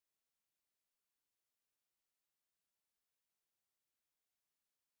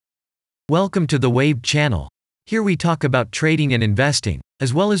Welcome to the Wave channel. Here we talk about trading and investing,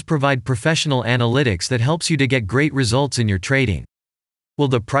 as well as provide professional analytics that helps you to get great results in your trading. Will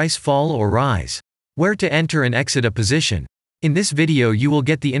the price fall or rise? Where to enter and exit a position? In this video you will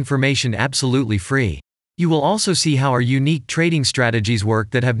get the information absolutely free. You will also see how our unique trading strategies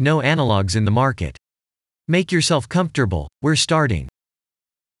work that have no analogs in the market. Make yourself comfortable, we're starting.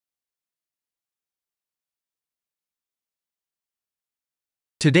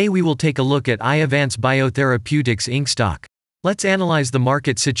 Today we will take a look at Iovance Biotherapeutics Inc. stock. Let's analyze the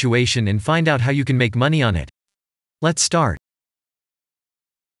market situation and find out how you can make money on it. Let's start.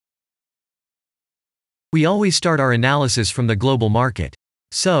 We always start our analysis from the global market.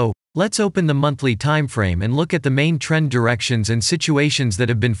 So, let's open the monthly time frame and look at the main trend directions and situations that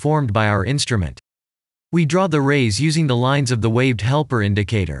have been formed by our instrument. We draw the rays using the lines of the waved helper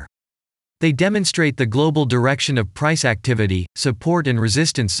indicator. They demonstrate the global direction of price activity, support and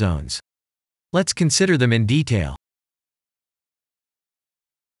resistance zones. Let's consider them in detail.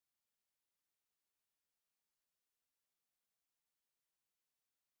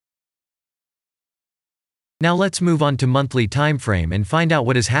 Now let's move on to monthly time frame and find out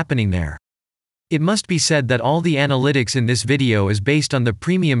what is happening there. It must be said that all the analytics in this video is based on the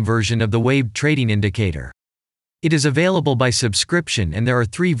premium version of the waved trading indicator. It is available by subscription and there are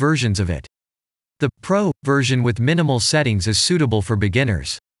 3 versions of it. The Pro version with minimal settings is suitable for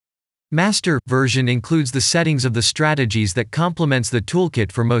beginners. Master version includes the settings of the strategies that complements the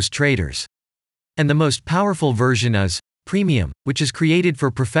toolkit for most traders. And the most powerful version is Premium, which is created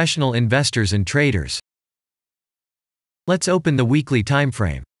for professional investors and traders. Let's open the weekly time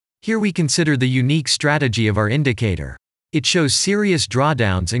frame. Here we consider the unique strategy of our indicator. It shows serious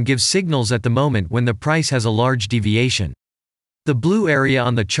drawdowns and gives signals at the moment when the price has a large deviation. The blue area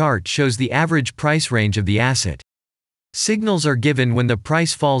on the chart shows the average price range of the asset. Signals are given when the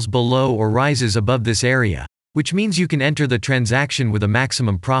price falls below or rises above this area, which means you can enter the transaction with a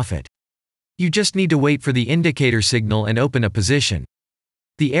maximum profit. You just need to wait for the indicator signal and open a position.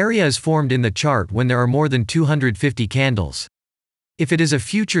 The area is formed in the chart when there are more than 250 candles. If it is a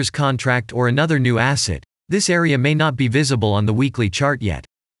futures contract or another new asset, this area may not be visible on the weekly chart yet.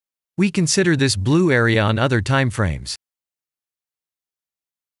 We consider this blue area on other time frames.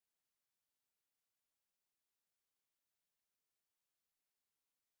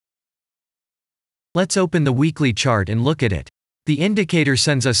 Let's open the weekly chart and look at it. The indicator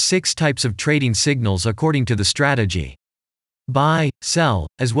sends us 6 types of trading signals according to the strategy. Buy, sell,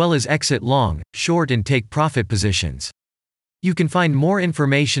 as well as exit long, short and take profit positions. You can find more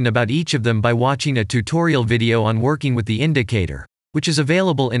information about each of them by watching a tutorial video on working with the indicator, which is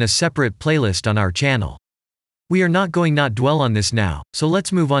available in a separate playlist on our channel. We are not going to dwell on this now, so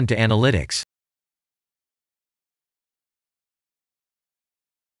let's move on to analytics.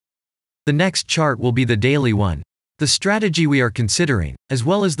 The next chart will be the daily one. The strategy we are considering, as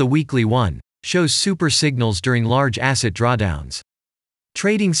well as the weekly one, shows super signals during large asset drawdowns.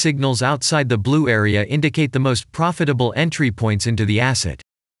 Trading signals outside the blue area indicate the most profitable entry points into the asset.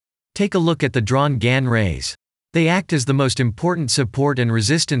 Take a look at the drawn Gann rays. They act as the most important support and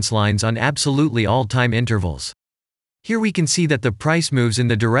resistance lines on absolutely all time intervals. Here we can see that the price moves in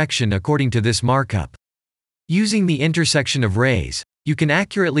the direction according to this markup. Using the intersection of rays, you can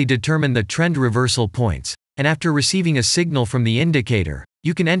accurately determine the trend reversal points, and after receiving a signal from the indicator,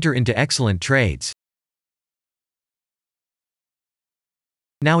 you can enter into excellent trades.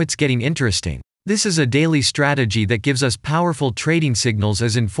 Now it's getting interesting. This is a daily strategy that gives us powerful trading signals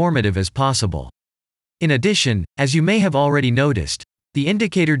as informative as possible. In addition, as you may have already noticed, the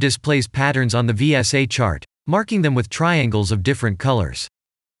indicator displays patterns on the VSA chart, marking them with triangles of different colors.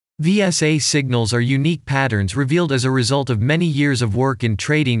 VSA signals are unique patterns revealed as a result of many years of work in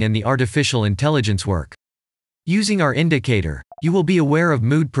trading and the artificial intelligence work. Using our indicator, you will be aware of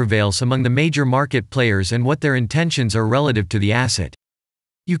mood prevails among the major market players and what their intentions are relative to the asset.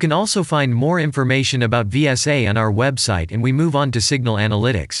 You can also find more information about VSA on our website, and we move on to signal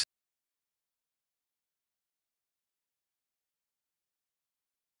analytics.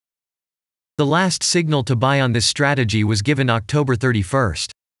 The last signal to buy on this strategy was given October 31st.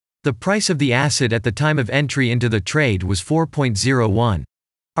 The price of the asset at the time of entry into the trade was 4.01.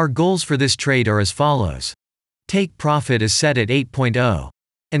 Our goals for this trade are as follows. Take profit is set at 8.0.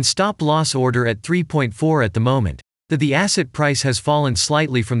 And stop loss order at 3.4 at the moment, that the asset price has fallen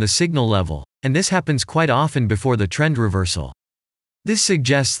slightly from the signal level, and this happens quite often before the trend reversal. This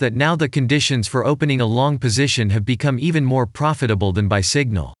suggests that now the conditions for opening a long position have become even more profitable than by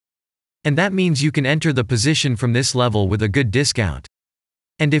signal. And that means you can enter the position from this level with a good discount.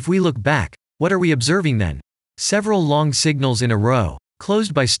 And if we look back, what are we observing then? Several long signals in a row,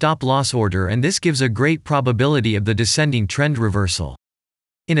 closed by stop-loss order, and this gives a great probability of the descending trend reversal.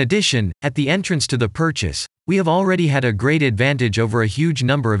 In addition, at the entrance to the purchase, we have already had a great advantage over a huge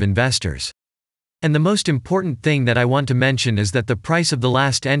number of investors. And the most important thing that I want to mention is that the price of the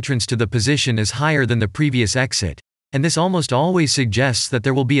last entrance to the position is higher than the previous exit, and this almost always suggests that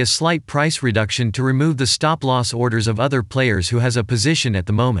there will be a slight price reduction to remove the stop-loss orders of other players who has a position at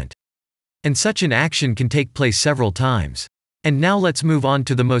the moment. And such an action can take place several times. And now let's move on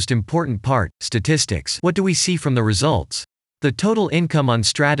to the most important part, statistics. What do we see from the results? The total income on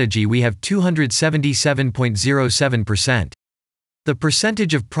strategy, we have 277.07%. The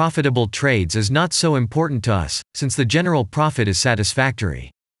percentage of profitable trades is not so important to us, since the general profit is satisfactory.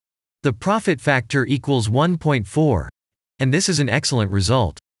 The profit factor equals 1.4, and this is an excellent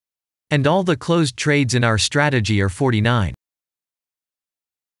result. And all the closed trades in our strategy are 49.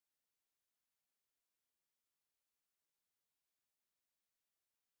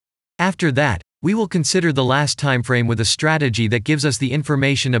 After that, we will consider the last time frame with a strategy that gives us the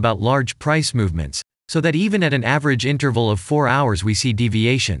information about large price movements, so that even at an average interval of 4 hours we see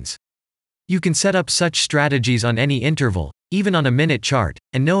deviations. You can set up such strategies on any interval, even on a minute chart,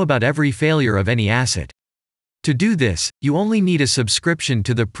 and know about every failure of any asset. To do this, you only need a subscription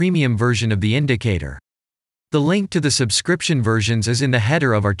to the premium version of the indicator. The link to the subscription versions is in the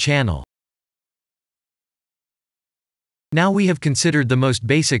header of our channel. Now we have considered the most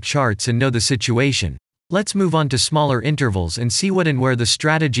basic charts and know the situation. Let's move on to smaller intervals and see what and where the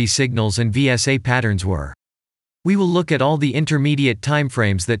strategy signals and VSA patterns were. We will look at all the intermediate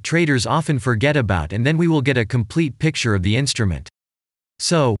timeframes that traders often forget about, and then we will get a complete picture of the instrument.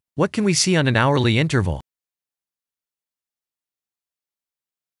 So, what can we see on an hourly interval?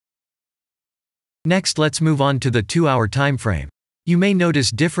 Next, let's move on to the 2-hour timeframe. You may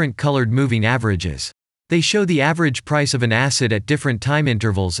notice different colored moving averages. They show the average price of an asset at different time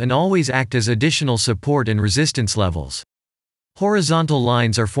intervals and always act as additional support and resistance levels. Horizontal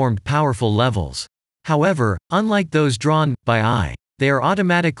lines are formed powerful levels. However, unlike those drawn by eye, they are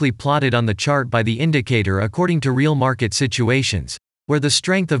automatically plotted on the chart by the indicator according to real market situations, where the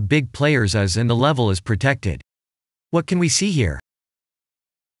strength of big players is and the level is protected. What can we see here?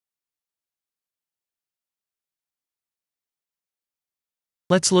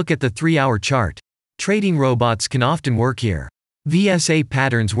 Let's look at the 3-hour chart. Trading robots can often work here. VSA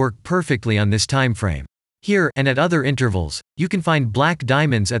patterns work perfectly on this time frame. Here, and at other intervals, you can find black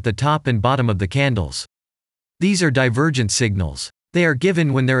diamonds at the top and bottom of the candles. These are divergent signals. They are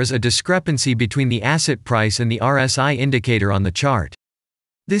given when there is a discrepancy between the asset price and the RSI indicator on the chart.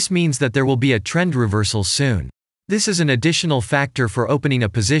 This means that there will be a trend reversal soon. This is an additional factor for opening a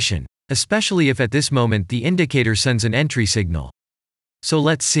position, especially if at this moment the indicator sends an entry signal. So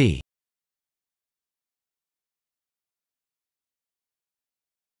let's see.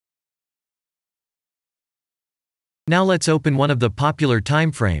 Now let's open one of the popular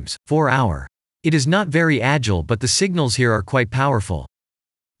timeframes, 4-hour. It is not very agile, but the signals here are quite powerful.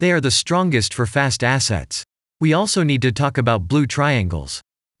 They are the strongest for fast assets. We also need to talk about blue triangles.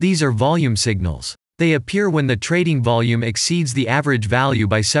 These are volume signals. They appear when the trading volume exceeds the average value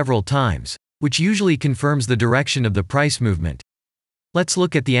by several times, which usually confirms the direction of the price movement. Let's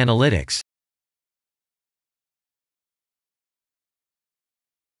look at the analytics.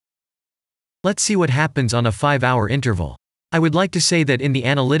 Let's see what happens on a 5-hour interval. I would like to say that in the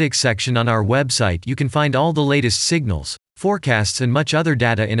analytics section on our website you can find all the latest signals, forecasts and much other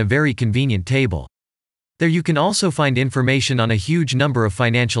data in a very convenient table. There you can also find information on a huge number of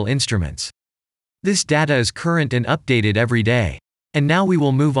financial instruments. This data is current and updated every day. And now we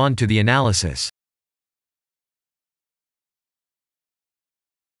will move on to the analysis.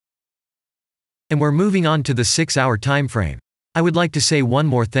 And we're moving on to the 6-hour timeframe. I would like to say one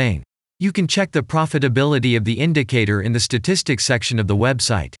more thing. You can check the profitability of the indicator in the statistics section of the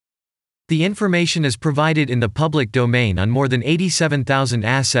website. The information is provided in the public domain on more than 87,000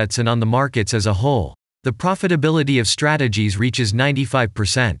 assets, and on the markets as a whole, the profitability of strategies reaches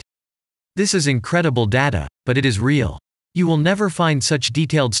 95%. This is incredible data, but it is real. You will never find such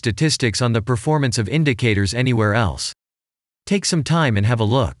detailed statistics on the performance of indicators anywhere else. Take some time and have a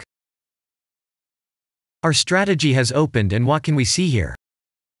look. Our strategy has opened, and what can we see here?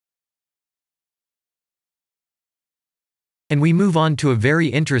 And we move on to a very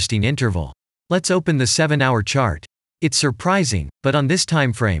interesting interval. Let's open the 7-hour chart. It's surprising, but on this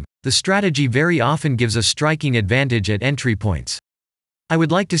time frame, the strategy very often gives a striking advantage at entry points. I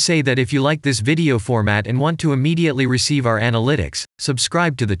would like to say that if you like this video format and want to immediately receive our analytics,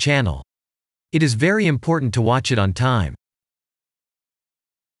 subscribe to the channel. It is very important to watch it on time.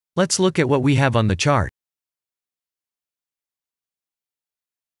 Let's look at what we have on the chart.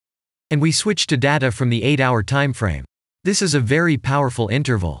 And we switched to data from the 8-hour timeframe. This is a very powerful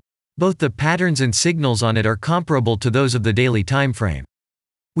interval. Both the patterns and signals on it are comparable to those of the daily timeframe.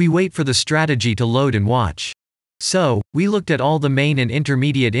 We wait for the strategy to load and watch. So, we looked at all the main and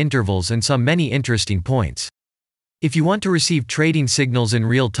intermediate intervals and saw many interesting points. If you want to receive trading signals in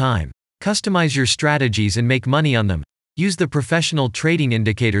real time, customize your strategies and make money on them, use the professional trading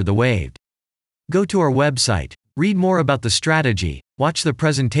indicator the Waved. Go to our website, read more about the strategy, watch the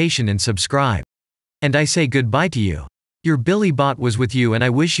presentation and subscribe. And I say goodbye to you. Your Billy Bot was with you and I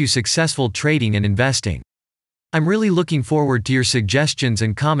wish you successful trading and investing. I'm really looking forward to your suggestions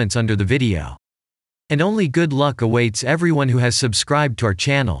and comments under the video. And only good luck awaits everyone who has subscribed to our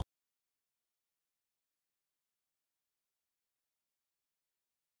channel.